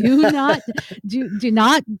 Adam. Do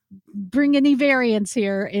not bring any variance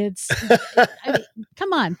here.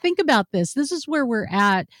 Come on, think about this. This is where we're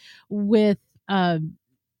at with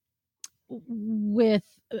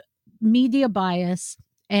media bias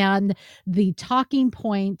and the talking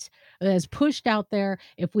point that is pushed out there.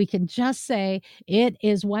 If we can just say it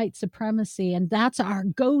is white supremacy, and that's our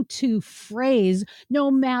go-to phrase, no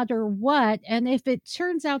matter what. And if it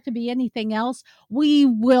turns out to be anything else, we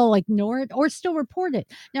will ignore it or still report it.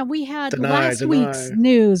 Now, we had last week's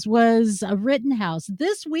news was a Rittenhouse.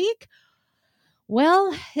 This week,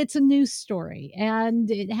 well, it's a news story, and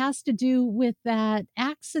it has to do with that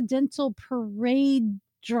accidental parade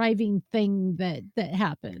driving thing that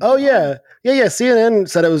happened. Oh yeah. CNN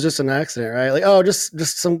said it was just an accident, right? Like,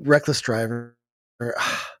 just some reckless driver.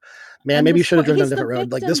 Man, maybe you should have driven on a different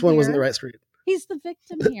road. Like this one wasn't the right street. He's the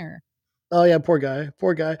victim here. Oh yeah, poor guy.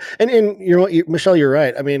 And you know what, Michelle, you're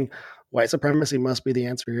right. I mean, white supremacy must be the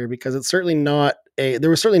answer here because it's certainly not there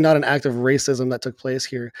was certainly not an act of racism that took place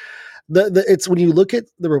here. It's when you look at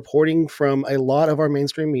the reporting from a lot of our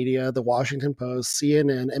mainstream media, the Washington Post,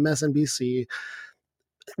 CNN, MSNBC,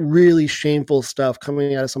 really shameful stuff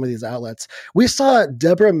coming out of some of these outlets. We saw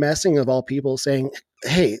Deborah Messing, of all people, saying,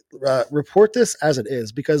 hey, report this as it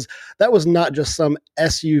is, because that was not just some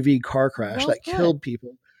SUV car crash that killed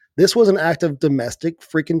people. This was an act of domestic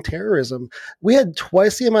freaking terrorism. We had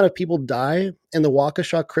twice the amount of people die in the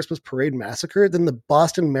Waukesha Christmas Parade massacre than the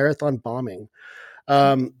Boston Marathon bombing.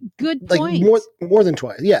 Good Like point. more than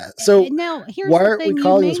twice. Yeah. So Now, here's why the aren't we thing: you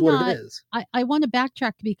calling may this what it not. is? I want to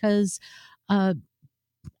backtrack because uh,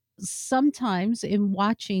 sometimes in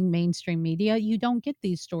watching mainstream media, you don't get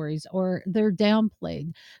these stories or they're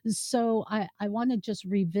downplayed. So I want to just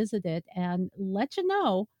revisit it and let you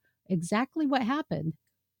know exactly what happened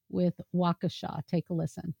with Waukesha. Take a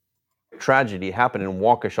listen. Tragedy happened in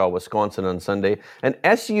Waukesha, Wisconsin on Sunday. An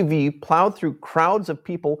SUV plowed through crowds of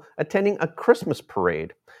people attending a Christmas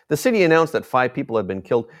parade. The city announced that 5 people had been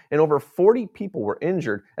killed and over 40 people were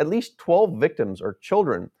injured. At least 12 victims are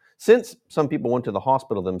children. Since some people went to the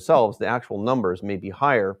hospital themselves, the actual numbers may be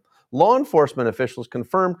higher. Law enforcement officials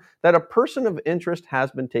confirmed that a person of interest has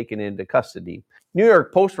been taken into custody. New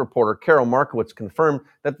York Post reporter Carol Markowitz confirmed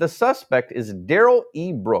that the suspect is Daryl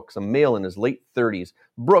E. Brooks, a male in his late 30s.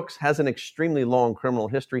 Brooks has an extremely long criminal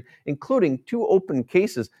history, including 2 open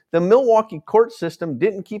cases. The Milwaukee court system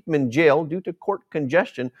didn't keep him in jail due to court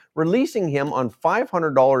congestion, releasing him on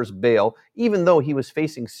 $500 bail, even though he was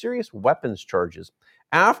facing serious weapons charges.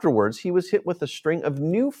 Afterwards, he was hit with a string of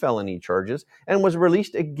new felony charges and was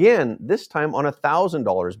released again, this time on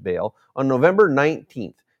 $1,000 bail on November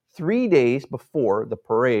 19th. 3 days before the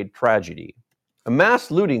parade tragedy. A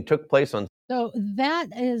mass looting took place on. So that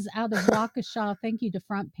is out of Waukesha. Thank you to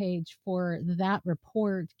Front Page for that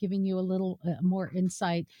report, giving you a little more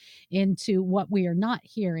insight into what we are not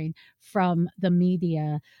hearing from the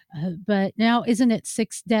media. But now, isn't it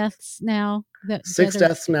 6 deaths now? Six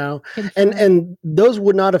deaths now, confirmed? and those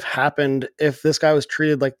would not have happened if this guy was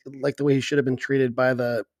treated like the way he should have been treated by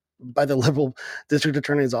the liberal district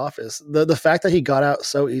attorney's office. The fact that he got out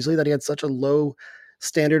so easily, that he had such a low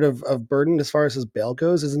standard of burden as far as his bail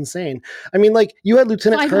goes, is insane. I mean, like, you had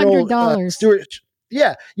Lieutenant Colonel Stuart.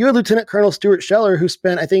 Yeah, you had Lieutenant Colonel Stuart Scheller, who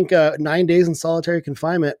spent, I think, 9 days in solitary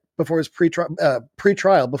confinement before his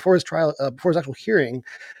pre-trial, before his trial, before his actual hearing,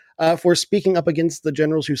 for speaking up against the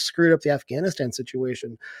generals who screwed up the Afghanistan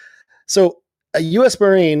situation. So a U.S.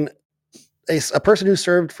 Marine, a person who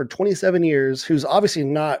served for 27 years, who's obviously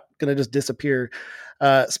not going to just disappear,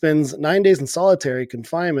 spends 9 days in solitary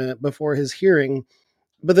confinement before his hearing.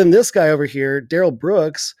 But then this guy over here, Daryl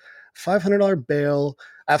Brooks, $500 bail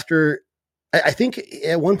after, I think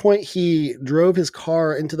at one point he drove his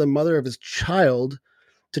car into the mother of his child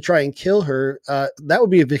to try and kill her. That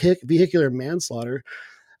would be a vehicular manslaughter.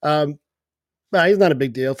 Nah, he's not a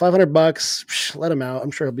big deal. $500, let him out.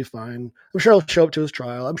 I'm sure he'll be fine. I'm sure he'll show up to his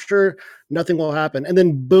trial. I'm sure nothing will happen. And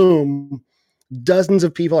then boom, dozens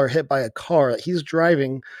of people are hit by a car that he's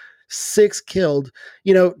driving, 6 killed,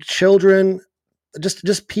 children,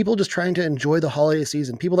 just people just trying to enjoy the holiday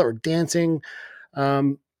season, people that were dancing.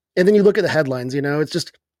 And then you look at the headlines, it's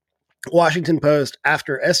just Washington Post,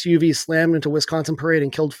 after SUV slammed into Wisconsin parade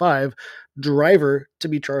and killed 5, driver to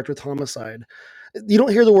be charged with homicide. You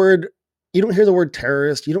don't hear the word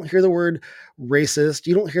terrorist. You don't hear the word racist.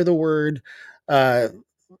 You don't hear the word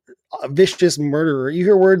vicious murderer. You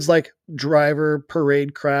hear words like driver,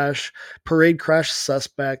 parade crash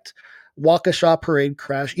suspect, Waukesha parade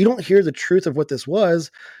crash. You don't hear the truth of what this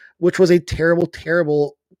was, which was a terrible,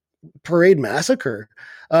 terrible parade massacre.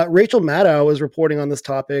 Rachel Maddow was reporting on this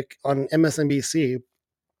topic on MSNBC.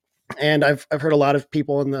 And I've heard a lot of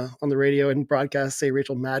people on the radio and broadcast say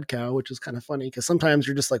Rachel Madcow, which is kind of funny because sometimes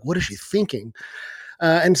you're just like, what is she thinking?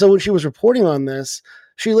 And so when she was reporting on this,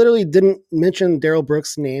 she literally didn't mention Daryl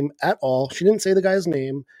Brooks' name at all. She didn't say the guy's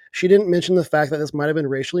name. She didn't mention the fact that this might have been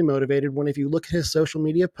racially motivated, when if you look at his social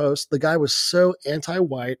media posts, the guy was so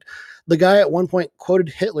anti-white. The guy at one point quoted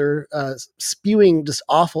Hitler, spewing just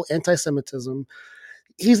awful anti-Semitism.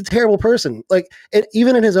 He's a terrible person. Like,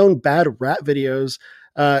 even in his own bad rap videos,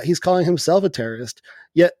 he's calling himself a terrorist.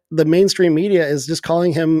 Yet the mainstream media is just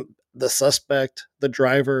calling him the suspect, the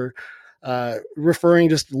driver, referring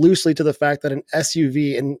just loosely to the fact that an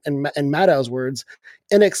SUV, in Maddow's words,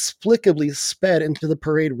 inexplicably sped into the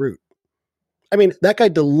parade route. I mean, that guy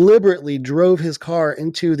deliberately drove his car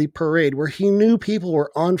into the parade where he knew people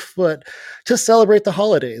were on foot to celebrate the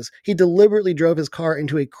holidays. He deliberately drove his car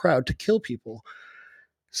into a crowd to kill people.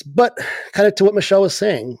 But kind of to what Michelle was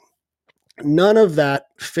saying, none of that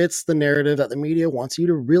fits the narrative that the media wants you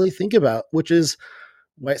to really think about, which is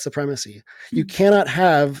white supremacy. You cannot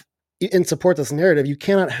have, in support of this narrative, you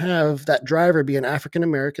cannot have that driver be an African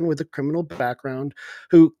American with a criminal background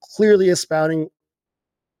who clearly is spouting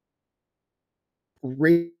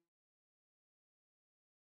race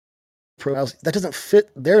profiles. That doesn't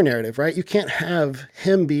fit their narrative, right? You can't have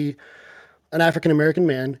him be an African American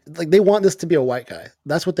man. Like, they want this to be a white guy.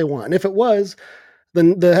 That's what they want. And if it was,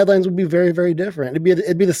 then the headlines would be very, very different.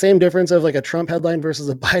 It'd be the same difference of like a Trump headline versus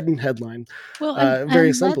a Biden headline. Well, Very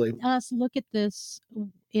and let simply. us look at this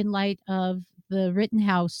in light of the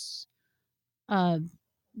Rittenhouse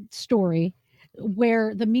story,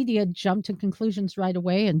 where the media jumped to conclusions right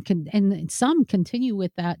away, and some continue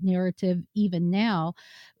with that narrative even now.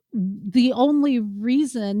 The only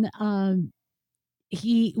reason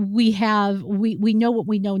we know what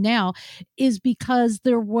we know now is because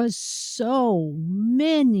there was so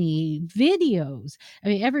many videos. I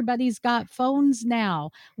mean, everybody's got phones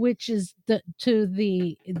now, which is the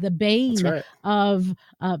bane right. of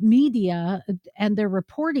media and their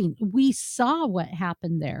reporting. We saw what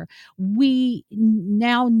happened there. We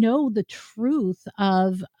now know the truth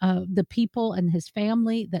of the people and his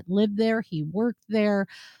family that lived there. He worked there.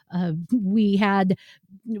 We had,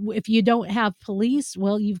 if you don't have police,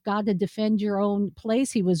 well, you've got to defend your own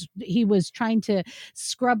place. He was trying to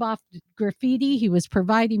scrub off graffiti. He was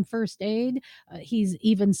providing first aid. He's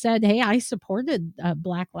even said, hey, I supported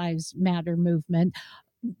Black Lives Matter movement.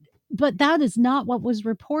 But that is not what was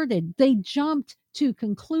reported. They jumped to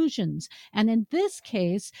conclusions, and in this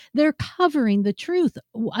case, they're covering the truth.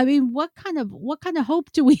 I mean, what kind of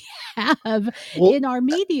hope do we have in our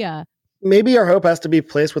media? Maybe our hope has to be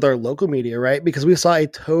placed with our local media, right? Because we saw a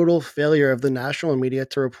total failure of the national media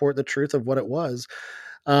to report the truth of what it was.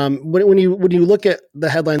 When you look at the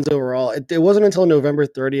headlines overall, it wasn't until November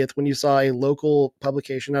 30th when you saw a local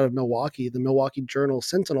publication out of Milwaukee, the Milwaukee Journal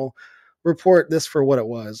Sentinel, report this for what it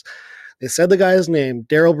was. They said the guy's name,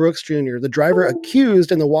 Darrell Brooks Jr., the driver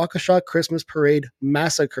accused in the Waukesha Christmas Parade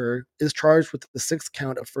massacre, is charged with the 6th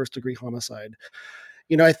count of first-degree homicide.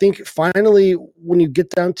 I think finally, when you get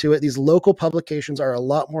down to it, these local publications are a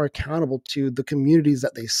lot more accountable to the communities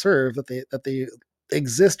that they serve, that they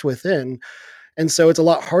exist within. And so it's a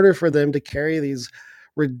lot harder for them to carry these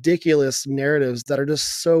ridiculous narratives that are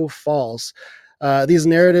just so false. These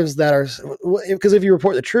narratives that are, because if you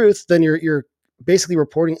report the truth, then you're basically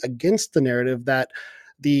reporting against the narrative that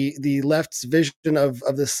the left's vision of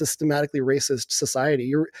this systematically racist society.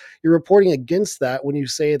 You're reporting against that when you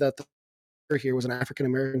say that the here was an African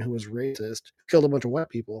American who was racist, killed a bunch of white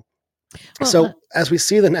people. So as we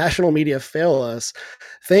see the national media fail us,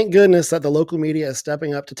 thank goodness that the local media is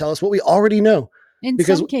stepping up to tell us what we already know. In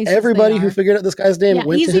because some cases, everybody who figured out this guy's name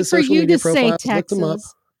went to his social media profiles, looked him up.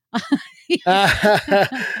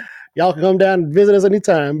 Y'all can come down and visit us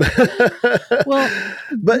anytime. Well,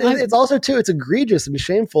 but it's also too, it's egregious and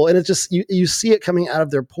shameful. And it's just, you see it coming out of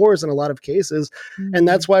their pores in a lot of cases. Mm-hmm. And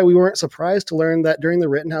that's why we weren't surprised to learn that during the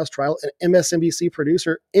Rittenhouse trial, an MSNBC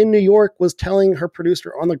producer in New York was telling her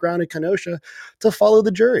producer on the ground in Kenosha to follow the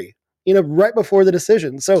jury, right before the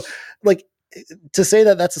decision. So like, to say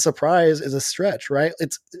that that's a surprise is a stretch, right?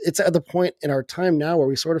 It's at the point in our time now where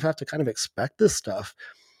we sort of have to kind of expect this stuff.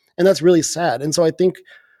 And that's really sad. And so I think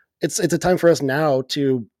it's a time for us now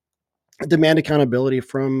to demand accountability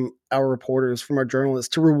from our reporters, from our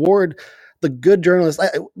journalists, to reward the good journalists.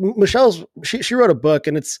 She wrote a book,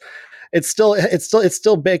 and it's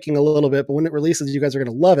still baking a little bit, but when it releases, you guys are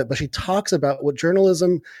going to love it. But she talks about what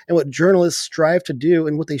journalism and what journalists strive to do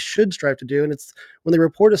and what they should strive to do. And it's when they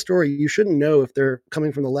report a story, you shouldn't know if they're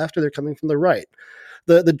coming from the left or they're coming from the right.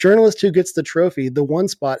 The journalist who gets the trophy, the one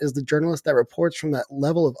spot, is the journalist that reports from that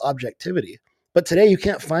level of objectivity. But today you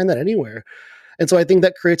can't find that anywhere. And so I think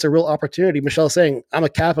that creates a real opportunity. Michelle's saying, I'm a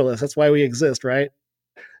capitalist. That's why we exist, right?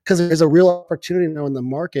 Because there's a real opportunity now in the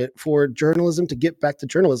market for journalism to get back to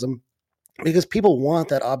journalism, because people want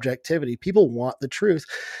that objectivity. People want the truth.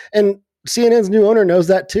 And CNN's new owner knows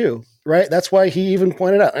that too, right? That's why he even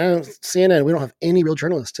pointed out, CNN, we don't have any real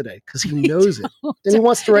journalists today, because he knows it. And he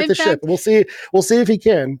wants to right the ship. We'll see if he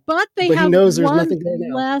can. But he knows there's nothing there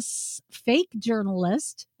now. Less fake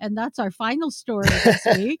journalist, and that's our final story this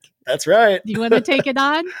week. That's right. Do you want to take it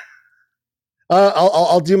on?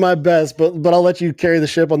 I'll do my best, but I'll let you carry the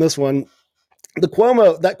ship on this one. That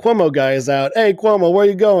Cuomo guy is out. Hey, Cuomo, where are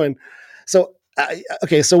you going? So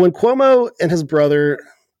when Cuomo and his brother,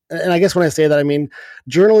 and I guess when I say that, I mean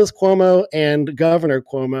journalist Cuomo and Governor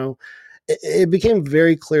Cuomo, it became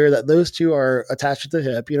very clear that those two are attached at the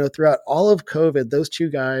hip. Throughout all of COVID, those two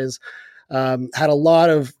guys had a lot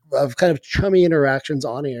of kind of chummy interactions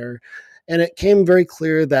on air. And it came very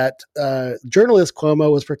clear that journalist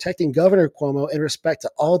Cuomo was protecting Governor Cuomo in respect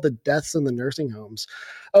to all the deaths in the nursing homes.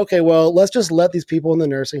 Okay, well, let's just let these people in the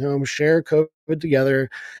nursing home share COVID together,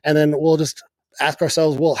 and then we'll just ask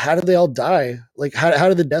ourselves, well, how did they all die? Like, how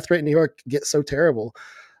did the death rate in New York get so terrible?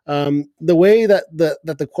 The way that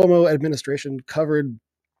the Cuomo administration covered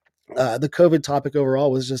the COVID topic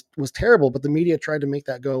overall was terrible, but the media tried to make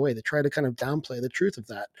that go away. They tried to kind of downplay the truth of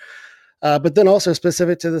that. But then also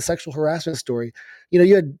specific to the sexual harassment story,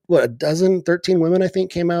 you had 13 women, I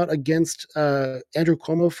think, came out against Andrew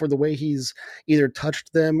Cuomo for the way he's either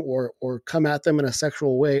touched them or come at them in a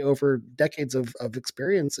sexual way over decades of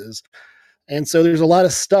experiences. And so there's a lot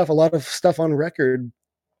of stuff on record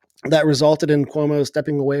that resulted in Cuomo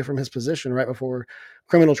stepping away from his position right before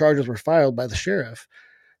criminal charges were filed by the sheriff.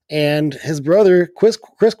 And his brother, Chris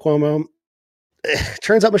Cuomo,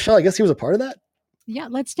 turns out, Michelle, I guess he was a part of that. Yeah,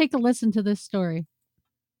 let's take a listen to this story.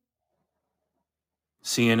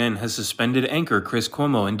 CNN has suspended anchor Chris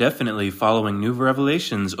Cuomo indefinitely following new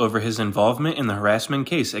revelations over his involvement in the harassment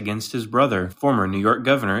case against his brother, former New York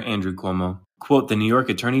Governor Andrew Cuomo. Quote, the New York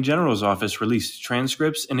Attorney General's office released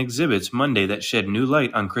transcripts and exhibits Monday that shed new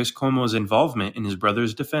light on Chris Cuomo's involvement in his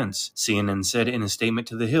brother's defense, CNN said in a statement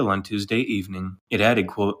to The Hill on Tuesday evening. It added,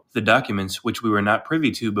 quote, the documents, which we were not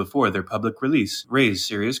privy to before their public release, raised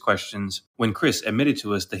serious questions. When Chris admitted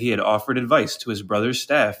to us that he had offered advice to his brother's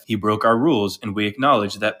staff, he broke our rules, and we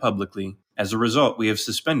acknowledged that publicly. As a result, we have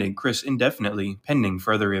suspended Chris indefinitely, pending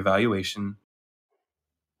further evaluation.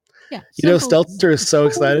 Yeah, Stelter is so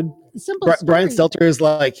excited. Brian story. Stelter is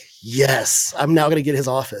like, yes, I'm now going to get his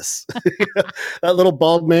office. That little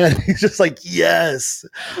bald man, he's just like, yes.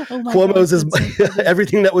 Oh Cuomo's so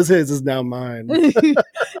everything that was his is now mine.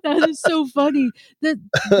 That is so funny. The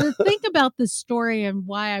thing about this story and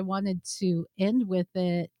why I wanted to end with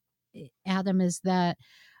it, Adam, is that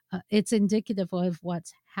it's indicative of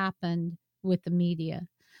what's happened with the media.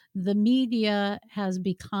 The media has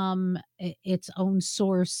become its own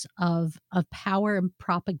source of power and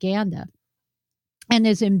propaganda, and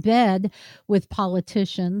is in bed with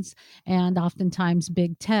politicians and oftentimes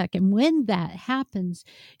big tech. And when that happens,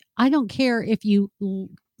 I don't care if you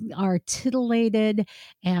are titillated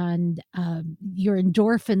and your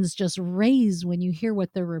endorphins just raise when you hear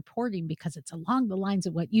what they're reporting, because it's along the lines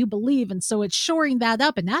of what you believe. And so it's shoring that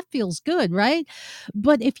up, and that feels good, right?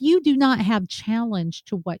 But if you do not have challenge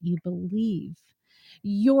to what you believe,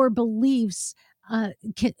 your beliefs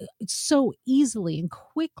can so easily and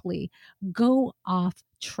quickly go off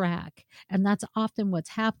track. And that's often what's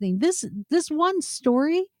happening. This one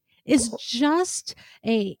story is just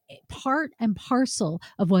a part and parcel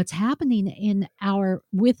of what's happening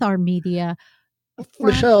with our media, front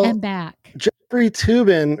Michelle, and back. Jeffrey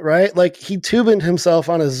Toobin, right? Like, he Toobined himself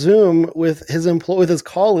on a Zoom with his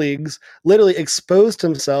colleagues, literally exposed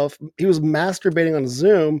himself. He was masturbating on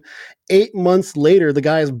Zoom. 8 months later, the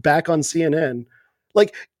guy is back on CNN.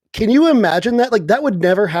 Like, can you imagine that? Like, that would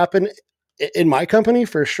never happen in my company,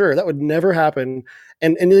 for sure. That would never happen.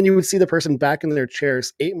 And then you would see the person back in their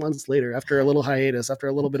chairs 8 months later, after a little hiatus, after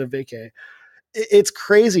a little bit of vacay. It's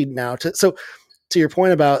crazy now. To your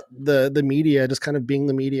point about the media just kind of being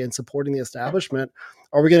the media and supporting the establishment,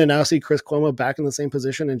 are we going to now see Chris Cuomo back in the same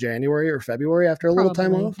position in January or February after a little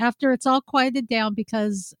time off? After it's all quieted down,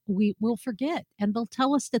 because we will forget, and they'll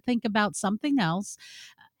tell us to think about something else.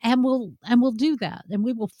 And we'll do that, and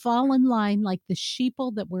we will fall in line like the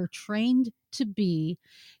sheeple that we're trained to be,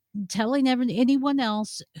 telling anyone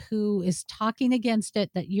else who is talking against it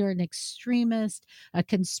that you're an extremist, a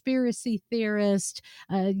conspiracy theorist,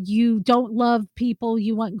 you don't love people,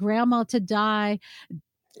 you want grandma to die.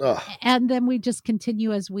 Ugh. And then we just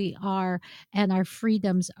continue as we are, and our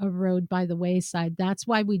freedoms erode by the wayside. That's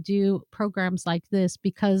why we do programs like this,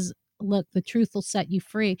 because look, the truth will set you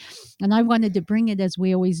free. And I wanted to bring it, as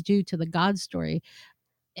we always do, to the God story,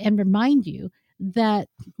 and remind you that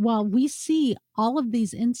while we see all of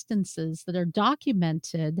these instances that are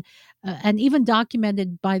documented, and even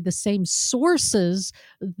documented by the same sources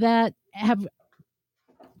that have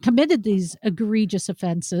committed these egregious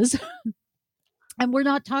offenses, and we're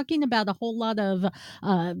not talking about a whole lot of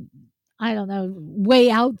I don't know,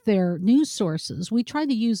 way out there news sources. We try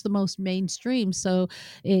to use the most mainstream, so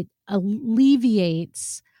it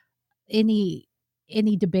alleviates any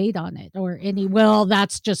debate on it, or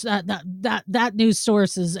that's just that news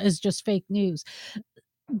source is just fake news.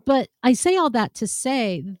 But I say all that to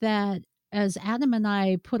say that as Adam and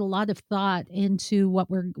I put a lot of thought into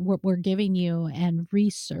what we're giving you and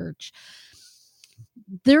research,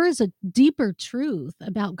 there is a deeper truth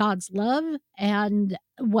about God's love and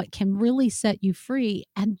what can really set you free.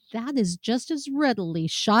 And that is just as readily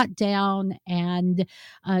shot down and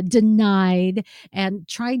denied and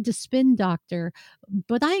tried to spin doctor.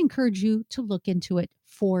 But I encourage you to look into it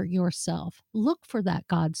for yourself. Look for that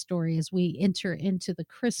God story as we enter into the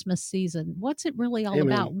Christmas season. What's it really all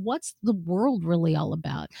Amen. about? What's the world really all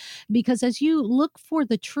about? Because as you look for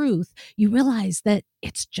the truth, you realize that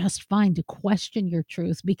it's just fine to question your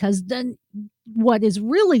truth, because then what is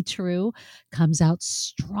really true comes out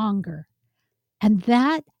stronger. And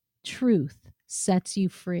that truth sets you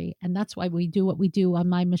free. And that's why we do what we do on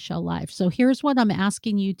My Michelle Live. So here's what I'm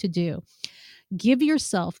asking you to do. Give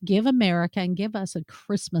yourself, give America, and give us a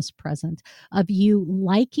Christmas present of you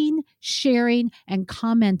liking, sharing, and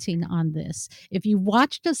commenting on this. If you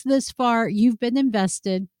watched us this far, you've been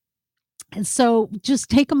invested. And so just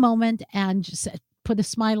take a moment and just put a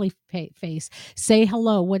smiley face, say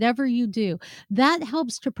hello, whatever you do. That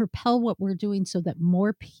helps to propel what we're doing so that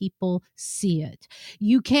more people see it.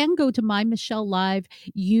 You can go to My Michelle Live.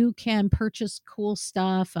 You can purchase cool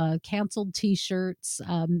stuff, canceled t-shirts,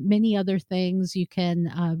 many other things. You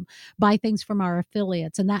can buy things from our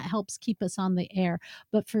affiliates, and that helps keep us on the air.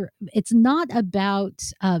 But it's not about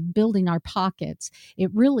building our pockets. It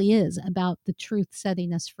really is about the truth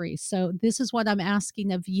setting us free. So this is what I'm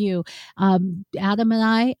asking of you. Adam and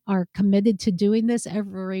I are committed to doing this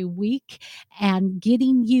every week and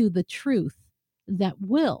getting you the truth that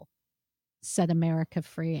will set America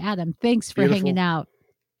free. Adam, thanks for Beautiful. hanging out.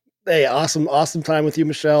 Hey, awesome time with you,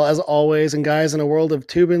 Michelle, as always. And guys, in a world of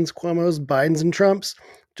Tubins, Cuomos, Bidens, and Trumps,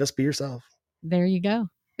 just be yourself. There you go.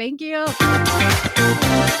 Thank you.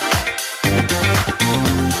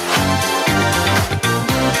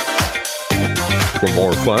 For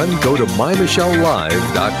more fun, go to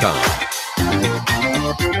MyMichelleLive.com.